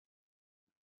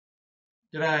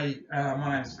G'day,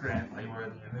 my name is Grant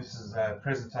Leeworthy, and this is a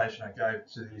presentation I gave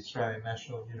to the Australian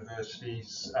National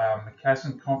University's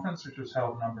Macassan Conference, which was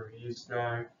held a number of years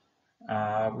ago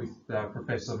with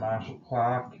Professor Marshall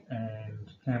Clark and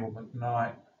Campbell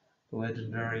McKnight, the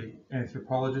legendary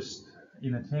anthropologist,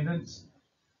 in attendance.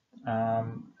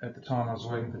 At the time I was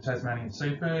working for Tasmanian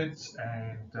Seafoods,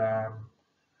 and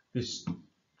this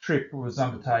trip was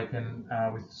undertaken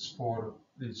with the support of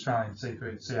the Australian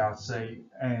Seafood CRC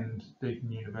and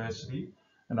Deakin University,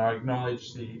 and I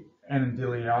acknowledge the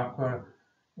Anandiliaqua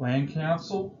Land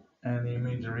Council and the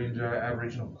Aminjarinja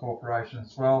Aboriginal Corporation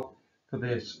as well for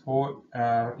their support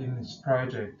in this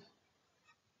project.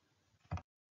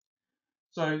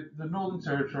 So the Northern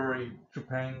Territory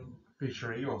trepang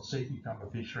fishery, or sea cucumber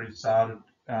fishery, started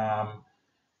about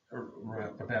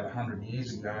 100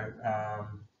 years ago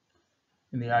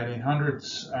in the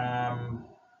 1800s.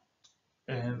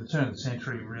 And the turn of the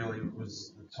century really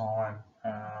was the time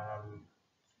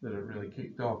that it really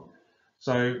kicked off.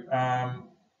 So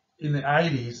in the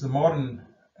 80s, the modern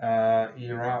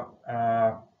era,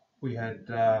 we had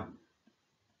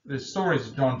the stories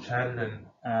of John Chatterton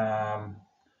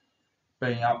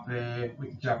being up there with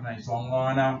the Japanese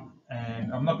longliner,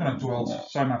 and I'm not going to dwell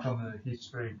so much on the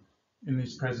history in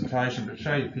this presentation, but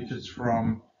show you pictures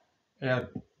from our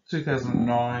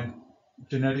 2009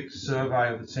 genetic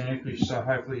survey of the sandfish, so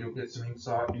hopefully you'll get some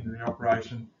insight into the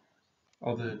operation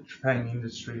of the trepang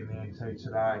industry in the NT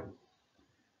today.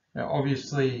 Now,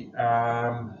 obviously,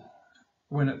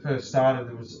 when it first started,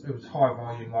 it was high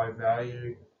volume, low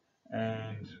value,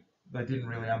 and they didn't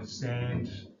really understand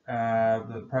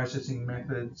the processing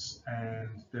methods,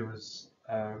 and there was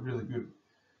a really good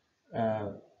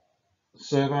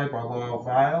survey by Lyle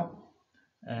Vale,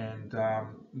 and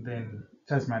then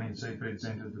Tasmanian Seafoods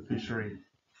entered the fishery.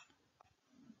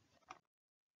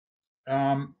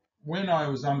 When I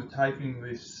was undertaking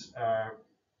this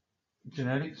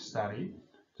genetics study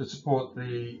to support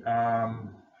the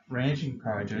ranching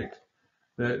project,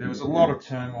 there was a lot of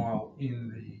turmoil in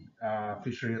the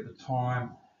fishery at the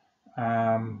time.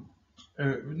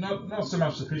 Not so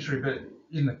much the fishery, but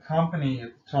in the company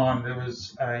at the time, there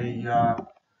was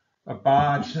a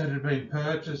barge that had been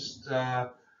purchased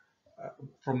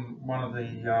from one of the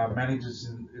managers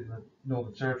in the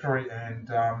Northern Territory, and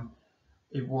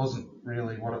it wasn't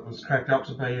really what it was cracked up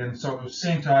to be, and so it was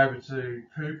sent over to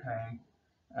Kupang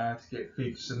to get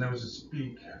fixed, and there was this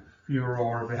big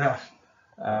furore about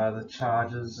the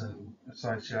charges and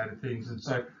associated things, and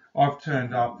so I've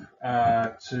turned up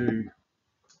to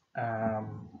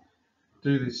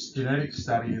do this genetic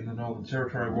study in the Northern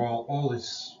Territory while all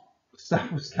this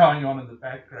stuff was going on in the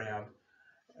background,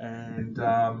 and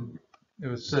it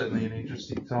was certainly an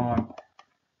interesting time.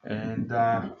 And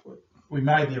we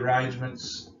made the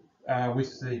arrangements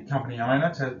with the company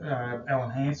owner, Alan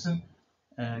Hansen,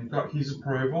 and got his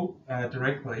approval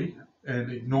directly,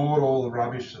 and ignored all the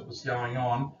rubbish that was going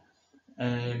on.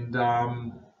 And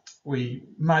we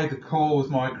made the call with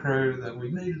my crew that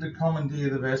we needed to commandeer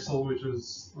the vessel, which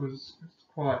was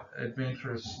quite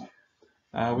adventurous.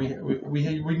 We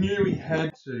knew we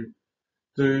had to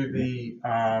do the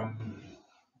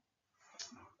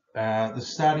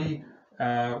study.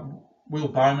 Will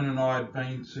Bowman and I had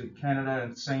been to Canada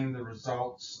and seen the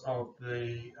results of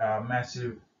the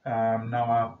massive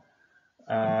NOAA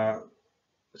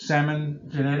salmon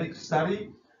genetics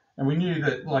study, and we knew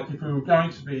that, like, if we were going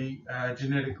to be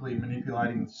genetically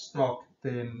manipulating the stock,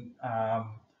 then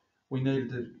we needed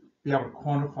to be able to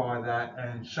quantify that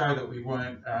and show that we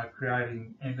weren't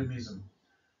creating endemism.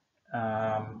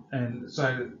 And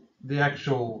so the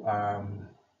actual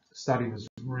study was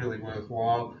really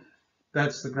worthwhile.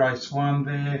 That's the Grey Swan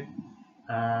there.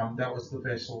 That was the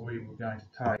vessel we were going to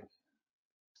take.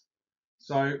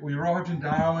 So we arrived in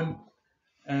Darwin,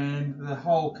 and the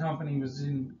whole company was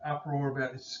in uproar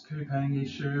about this Kupang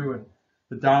issue, and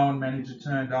the Darwin manager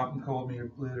turned up and called me a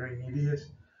blithering idiot,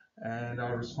 and I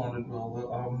responded,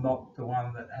 well, I'm not the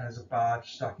one that has a barge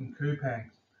stuck in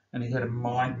Kupang, and he had a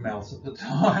mind melt at the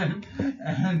time.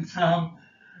 And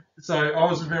so I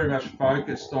was very much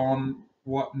focused on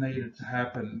what needed to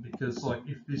happen, because, like,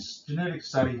 if this genetic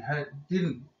study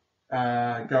didn't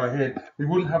go ahead, we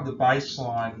wouldn't have the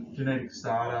baseline genetics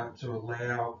data to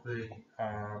allow the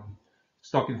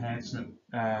stock enhancement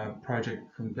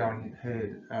project from going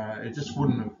ahead. It just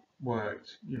wouldn't have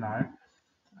worked, you know.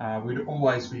 We'd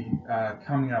always be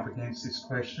coming up against this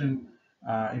question.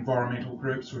 Environmental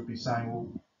groups would be saying, well,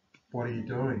 what are you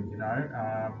doing, you know?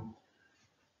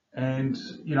 And,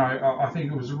 you know, I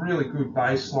think it was a really good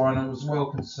baseline. It was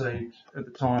well conceived at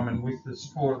the time, and with the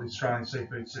support of the Australian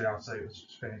Seafood CRC, it was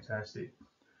just fantastic.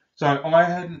 So I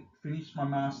hadn't finished my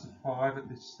Master 5 at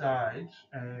this stage,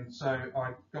 and so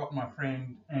I got my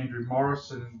friend Andrew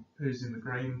Morrison, who's in the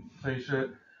green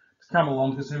t-shirt, to come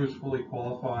along because he was fully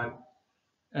qualified.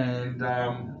 And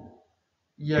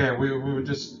yeah, we were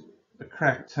just a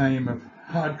crack team of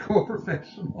hardcore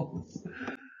professionals.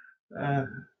 Uh,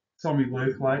 Tommy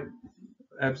Bluthwaite,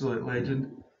 absolute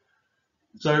legend.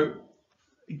 So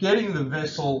getting the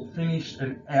vessel finished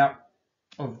and out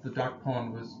of the duck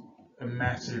pond was a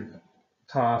massive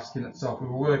task in itself. We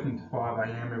were working to 5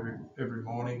 a.m. every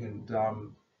morning, and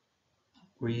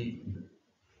we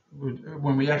would,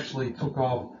 when we actually took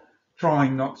off,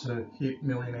 trying not to hit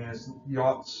millionaires'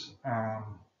 yachts. I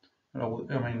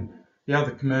mean, the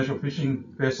other commercial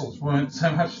fishing vessels weren't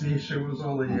so much the issue; it was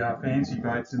all the fancy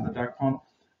boats in the duck pond.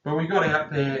 But we got out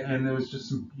there, and there was just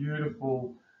some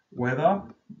beautiful weather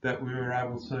that we were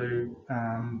able to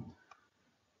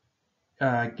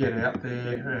get out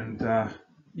there and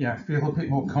feel a bit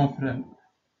more confident.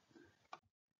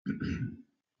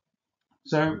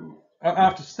 So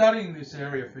after studying this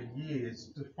area for years,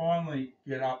 to finally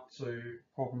get up to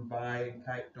Popham Bay and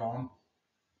Cape Don,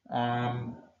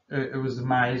 it was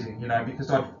amazing,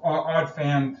 because I'd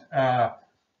found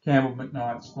Campbell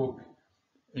McKnight's book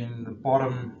in the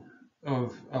bottom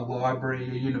of a library,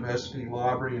 a university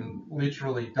library, and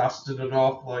literally dusted it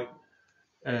off,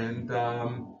 and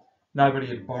nobody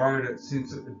had borrowed it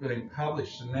since it had been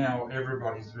published, and now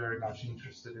everybody's very much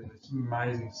interested in this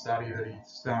amazing study that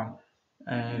he's done.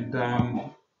 And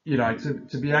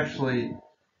to be actually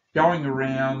going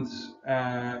around,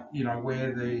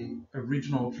 where the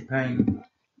original trepang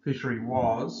fishery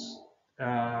was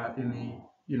in the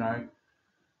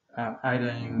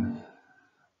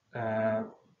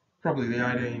probably the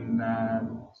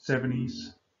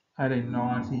 1870s,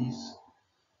 1890s.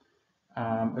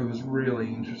 It was really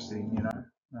interesting.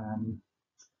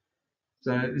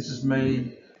 So this is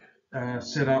me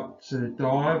set up to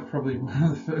dive, probably one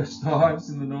of the first dives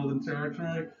in the Northern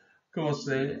Territory. Of course,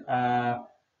 there are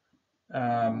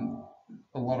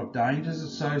a lot of dangers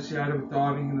associated with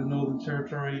diving in the Northern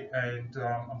Territory, and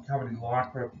I'm covered in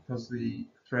lycra because of the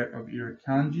threat of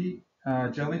irukandji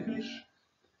jellyfish.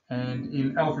 And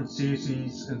in Alfred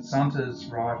Searcy's and Sunter's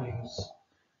writings,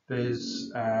 there's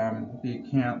the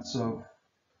accounts of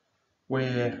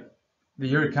where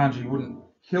the irukandji wouldn't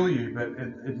kill you, but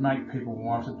it'd make people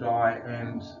want to die,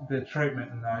 and their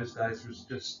treatment in those days was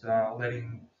just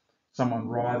letting someone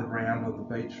writhe around on the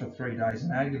beach for 3 days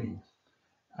in agony.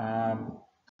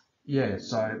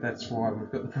 So that's why we've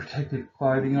got the protective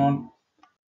clothing on.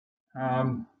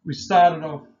 We started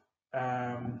off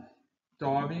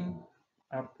diving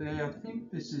up there. I think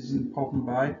this is in Popham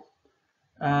Bay.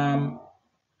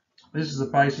 This is a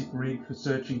basic rig for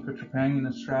searching for trepang in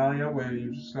Australia, where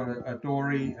you've just got a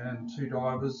dory and 2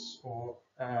 divers, or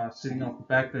sitting off the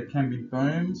back. There can be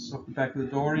booms off the back of the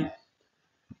dory,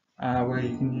 where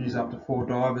you can use up to 4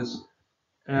 divers.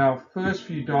 Our first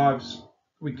few dives,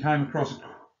 we came across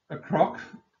a croc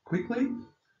quickly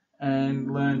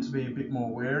and learned to be a bit more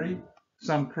wary.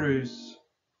 Some crews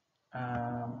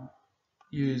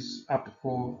use up to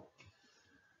 4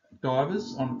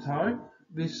 divers on tow.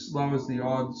 This lowers the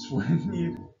odds when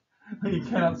you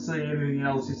cannot see anything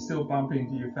else. You still bump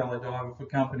into your fellow diver for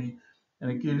company, and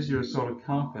it gives you a sort of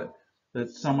comfort that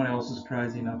someone else is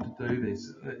crazy enough to do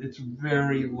this. It's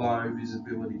very low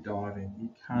visibility diving.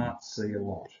 You can't see a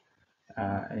lot,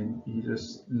 and you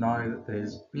just know that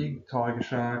there's big tiger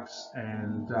sharks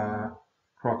and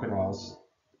crocodiles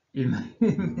in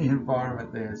the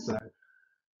environment there. So, a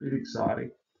bit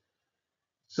exciting.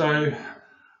 So,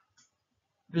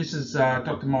 this is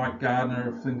Dr. Mike Gardner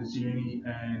of Flinders Uni,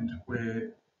 and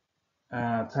we're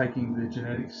taking the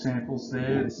genetic samples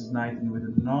there. This is Nathan with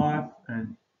a knife,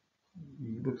 and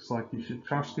he looks like you should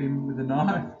trust him with a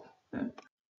knife.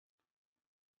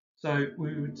 So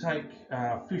we would take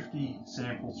 50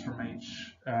 samples from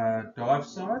each dive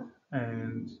site,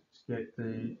 and get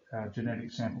the genetic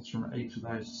samples from each of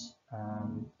those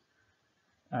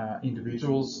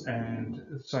individuals, and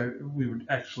so we would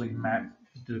actually map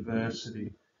the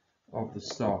diversity of the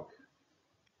stock.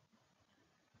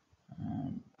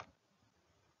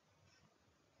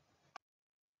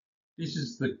 This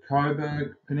is the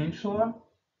Coburg Peninsula,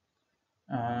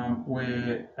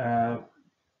 where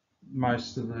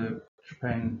most of the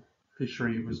trepang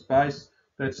fishery was based.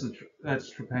 That's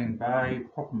Trepang Bay,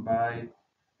 Popham Bay,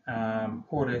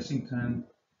 Port Essington,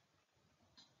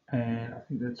 and I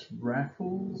think that's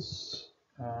Raffles.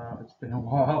 It's been a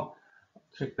while.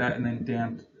 Check that, and then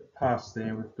down past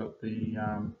there we've got the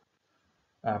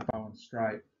Bowen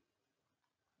Strait.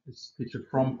 This picture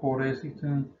from Port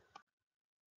Essington.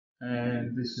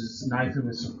 And this is Nathan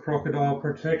with some crocodile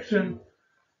protection,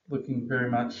 looking very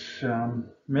much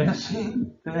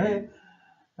menacing there.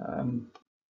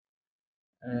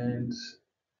 And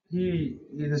here,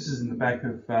 this is in the back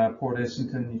of Port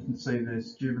Essington. You can see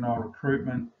there's juvenile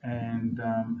recruitment and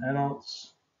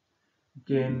adults.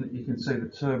 Again, you can see the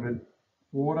turbid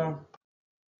water.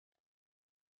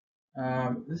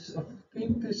 I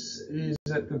think this is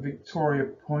at the Victoria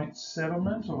Point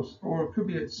settlement, or it could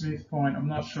be at Smith Point, I'm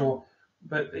not sure.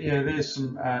 But yeah, there's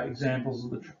some examples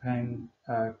of the trepang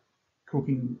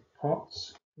cooking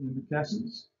pots in the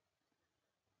Macassans.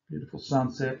 Beautiful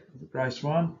sunset of the Grey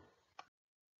Swan.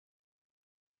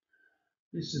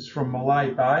 This is from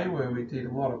Malay Bay, where we did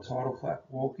a lot of tidal flat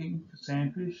walking for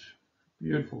sandfish.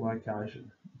 Beautiful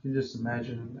location. You can just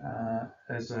imagine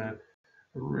as a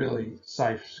really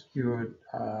safe, secured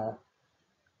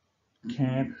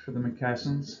camp for the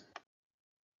Macassans.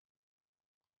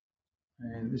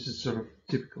 And this is sort of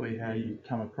typically how you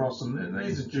come across them.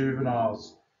 These are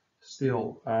juveniles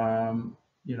still.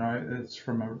 You know, it's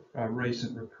from a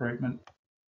recent recruitment.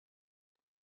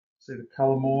 See the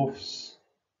colour morphs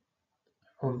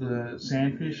of the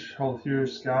sandfish,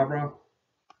 Holothurus scabra.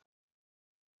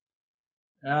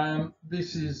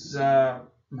 This is my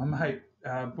mate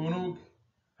Bunug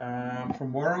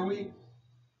from Warrawee,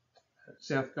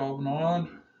 South Goulburn Island.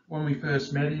 When we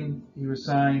first met him, he was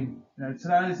saying, you know,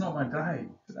 today's not my day.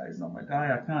 Today's not my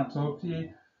day. I can't talk to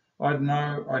you. I had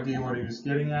no idea what he was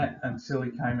getting at until he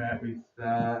came out with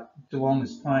Geelong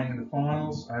is playing in the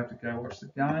finals. I have to go watch the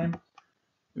game.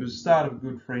 It was the start of a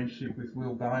good friendship with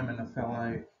Will Bowman, a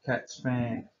fellow Cats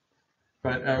fan.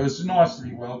 But it was nice to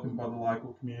be welcomed by the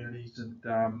local communities,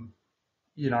 and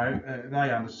you know,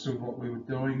 they understood what we were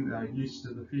doing. They were used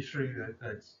to the fishery.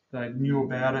 They knew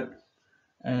about it.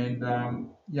 And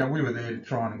yeah, we were there to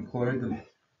try and include them,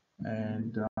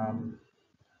 and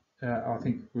I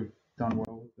think we've done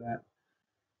well with that.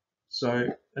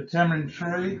 So a tamarind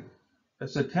tree.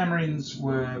 So tamarins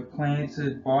were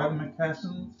planted by the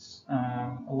Macassans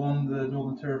along the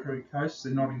Northern Territory coast.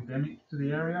 They're not endemic to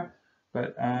the area,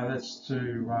 but that's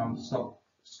to stop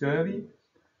scurvy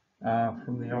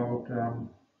from the old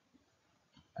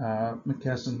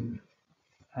Macassan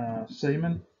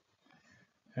seamen.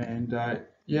 And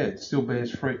yeah, it still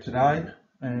bears fruit today,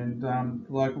 and the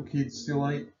local kids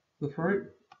still eat the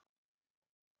fruit.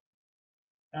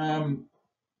 Now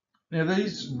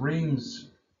these rings,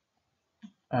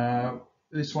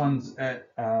 this one's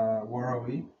at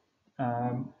Warrawee,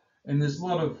 and there's a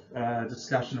lot of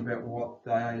discussion about what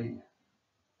they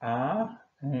are,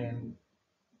 and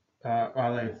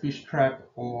are they a fish trap,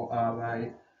 or are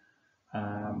they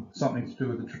something to do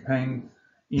with the trepang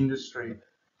industry?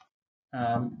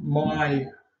 My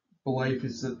belief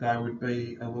is that they would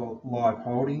be a live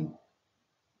holding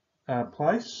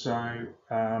place. So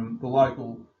the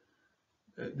local,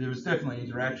 there was definitely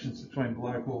interactions between the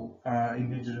local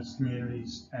Indigenous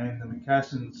communities and the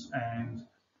Macassans, and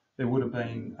there would have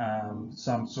been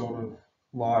some sort of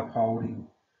live holding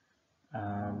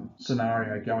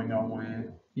scenario going on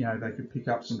where, you know, they could pick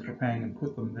up some trepang and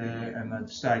put them there, and they'd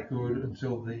stay good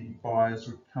until the buyers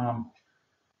would come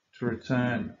to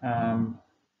return.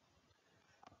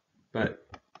 But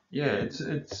yeah,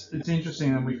 it's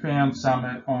interesting, and we found some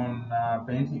on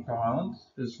Bentinck Island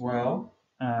as well,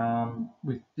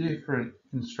 with different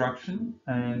construction,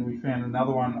 and we found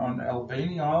another one on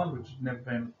Albany Island, which had never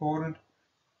been recorded.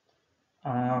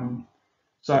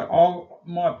 So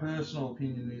my personal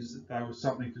opinion is that there was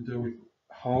something to do with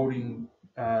holding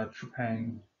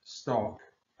trepang stock,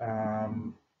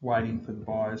 waiting for the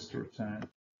buyers to return.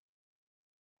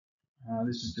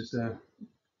 This is just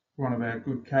one of our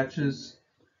good catches.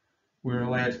 We were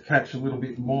allowed to catch a little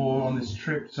bit more on this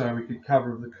trip so we could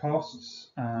cover the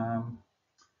costs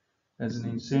as an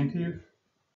incentive.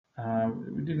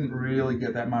 We didn't really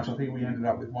get that much. I think we ended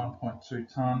up with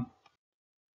 1.2 tonne.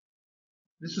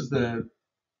 This is the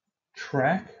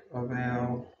track of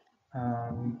our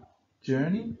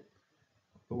journey,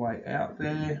 the way out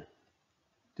there,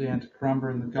 down to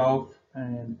Currumbra in the Gulf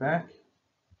and back.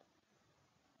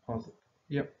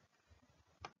 Yep.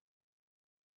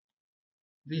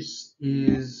 This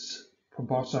is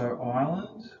Pobosso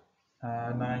Island,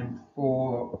 named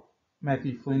for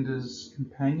Matthew Flinder's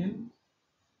companion,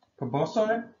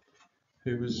 Pobosso,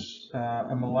 who was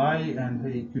a Malay, and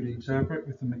he could interpret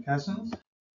with the Macassans.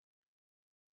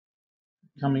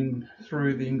 Coming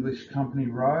through the English Company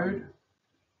Road,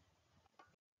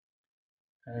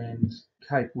 and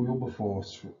Cape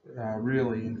Wilberforce,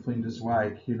 really in Flinder's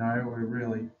wake. You know, we're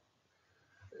really,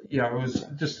 you know, it was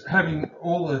just having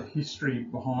all the history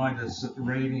behind us,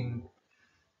 reading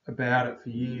about it for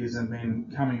years, and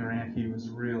then coming around here was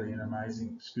really an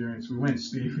amazing experience. We went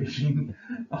spearfishing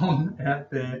out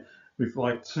there with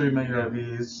like 2 metre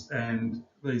veers, and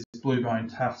these blue bone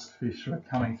tusk fish were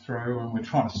coming through, and we're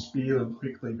trying to spear them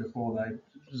quickly before they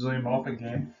zoom off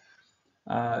again.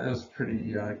 It was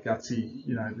pretty gutsy.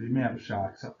 You know, the amount of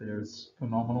sharks up there is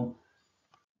phenomenal.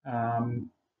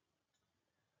 Um,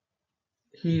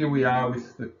 Here we are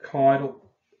with the Kydal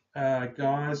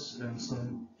guys and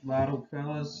some Lardle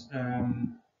fellas.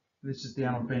 This is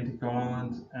down on Bentic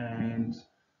Island, and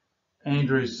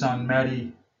Andrew's son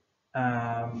Matty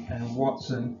and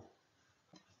Watson,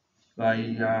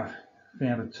 they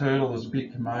found a turtle. There's a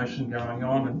big commotion going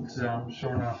on, and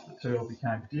sure enough, the turtle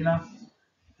became dinner.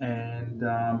 And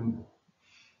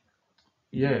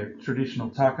yeah, traditional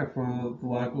tucker for the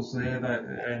locals there,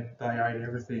 and they ate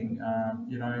everything.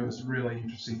 You know, it was really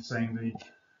interesting seeing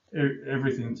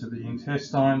everything to the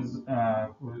intestines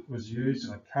was used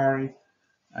in a curry,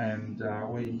 and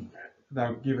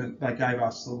they gave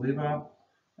us the liver,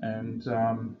 and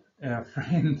our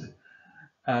friend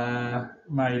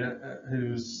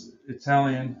who's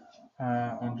Italian,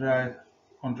 Andrea,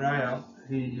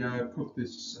 he cooked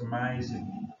this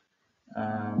amazing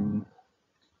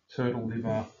turtle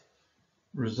liver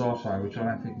risotto, which I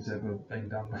don't think has ever been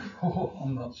done before.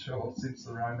 I'm not sure, since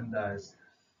the Roman days.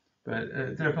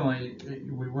 But definitely,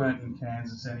 we weren't in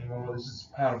Kansas anymore. This is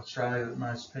part of Australia that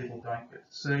most people don't get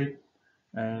to see,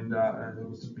 and it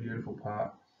was a beautiful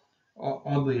part.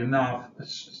 Oddly enough,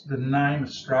 the name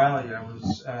Australia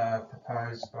was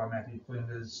proposed by Matthew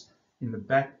Flinders in the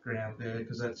background there,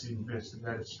 because that's the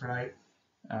Investigator Strait,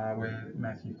 where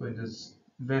Matthew Flinders'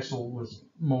 vessel was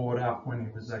moored up when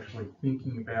he was actually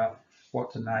thinking about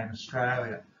what to name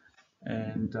Australia.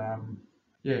 And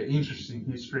yeah, interesting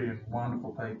history and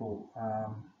wonderful people.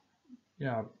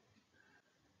 Yeah,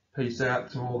 peace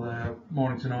out to all the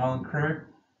Mornington Island crew.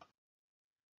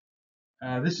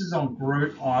 This is on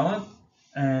Groot Island,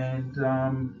 and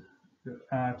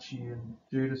Archie and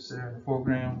Judas there in the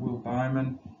foreground, Will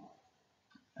Bowman,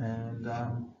 and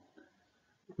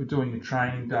we're doing a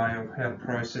training day of how to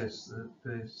process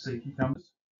the sea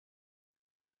cucumbers.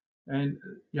 And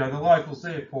you know, the locals,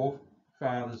 their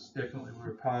forefathers definitely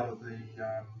were a part of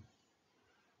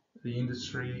the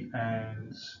industry,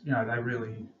 and you know, they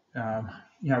really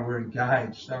were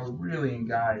engaged. They were really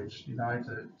engaged, you know,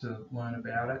 to learn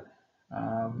about it,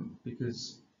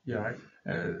 because you know,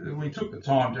 we took the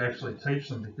time to actually teach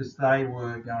them, because they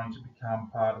were going to become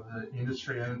part of the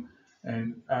industry,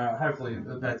 and hopefully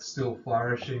that's still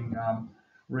flourishing.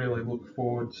 Really look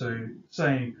forward to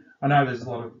seeing. I know there's a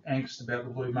lot of angst about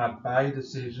the Blue Mud Bay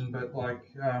decision, but like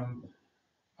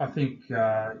I think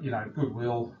you know,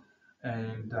 goodwill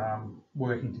and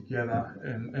working together,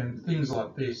 and things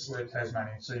like this, where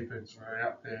Tasmanian Seafoods were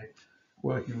out there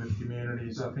working with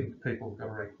communities, I think people have got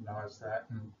to recognise that,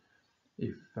 and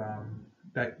if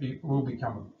that it will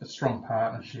become a strong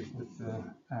partnership with the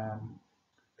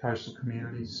coastal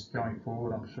communities going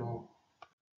forward, I'm sure.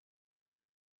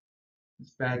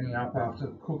 It's bagging up after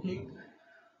cooking,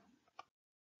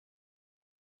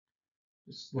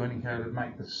 just learning how to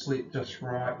make the slit just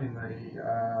right in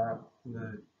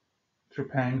the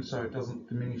trepang, so it doesn't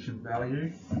diminish in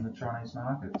value in the Chinese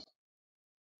markets.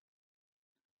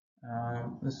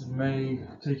 This is me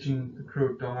teaching the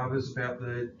crew of divers about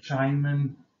the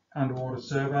Chainman underwater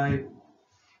survey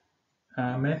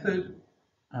method,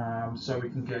 so we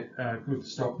can get good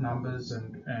stock numbers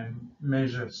and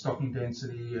measure stocking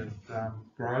density and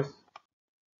growth.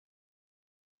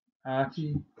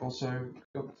 Archie also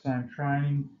got the same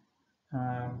training.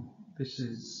 This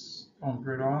is on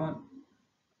Grid Island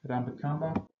at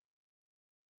Umbacumba,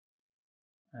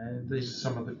 and these are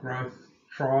some of the growth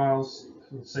trials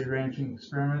for the sea ranching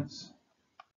experiments.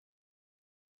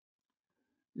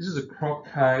 This is a croc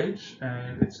cage,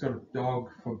 and it's got a dog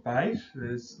for bait.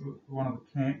 There's one of the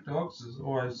camp dogs. There's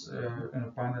always an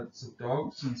abundance of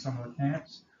dogs in some of the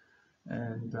camps,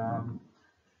 and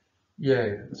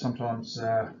yeah, sometimes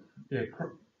yeah,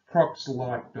 crocs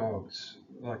like dogs.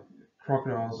 Like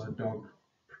crocodiles are dog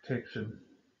protection.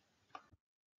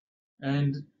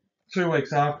 And 2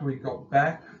 weeks after we got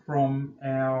back from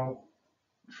our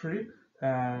trip,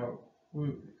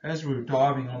 as we were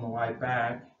diving on the way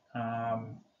back,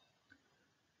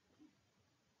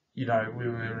 you know, we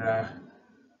were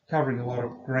covering a lot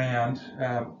of ground,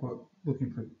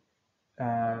 looking for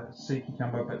sea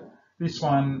cucumber, but this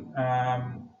one,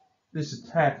 this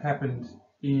attack happened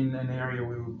in an area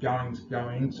we were going to go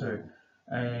into,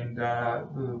 and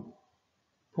the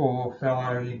poor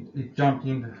fellow, he jumped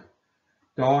in to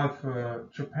dive for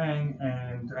trepang,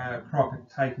 and croc had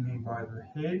taken him by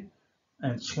the head,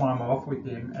 and swum off with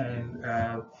him, and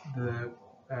the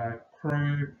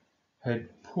crew had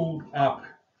pulled up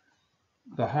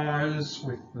the hose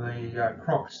with the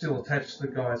croc still attached to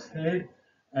the guy's head,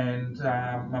 and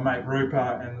my mate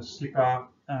Rupert and the skipper,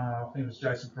 I think it was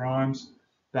Jason Grimes,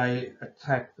 they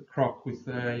attacked the croc with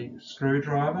a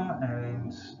screwdriver,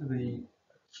 and the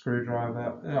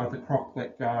the croc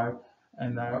let go,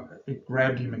 and it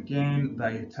grabbed him again.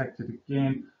 They attacked it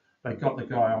again. They got the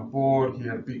guy on board. He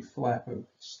had a big flap of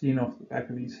skin off the back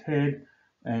of his head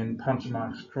and puncture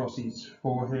marks across his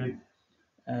forehead,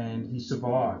 and he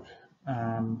survived,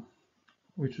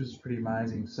 which was pretty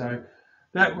amazing. So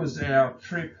that was our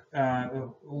trip. A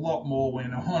lot more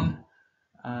went on.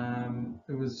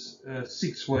 It was a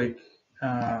 6-week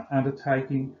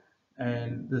undertaking,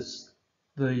 and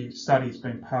the study's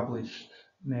been published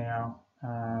now,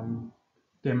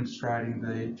 demonstrating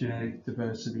the genetic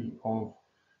diversity of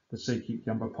the sea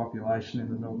cucumber population in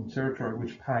the Northern Territory,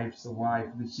 which paves the way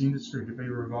for this industry to be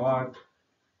revived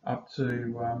up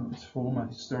to its former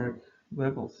historic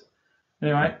levels.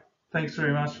 Anyway, thanks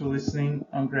very much for listening.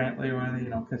 I'm Grant Leone,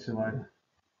 and I'll catch you later.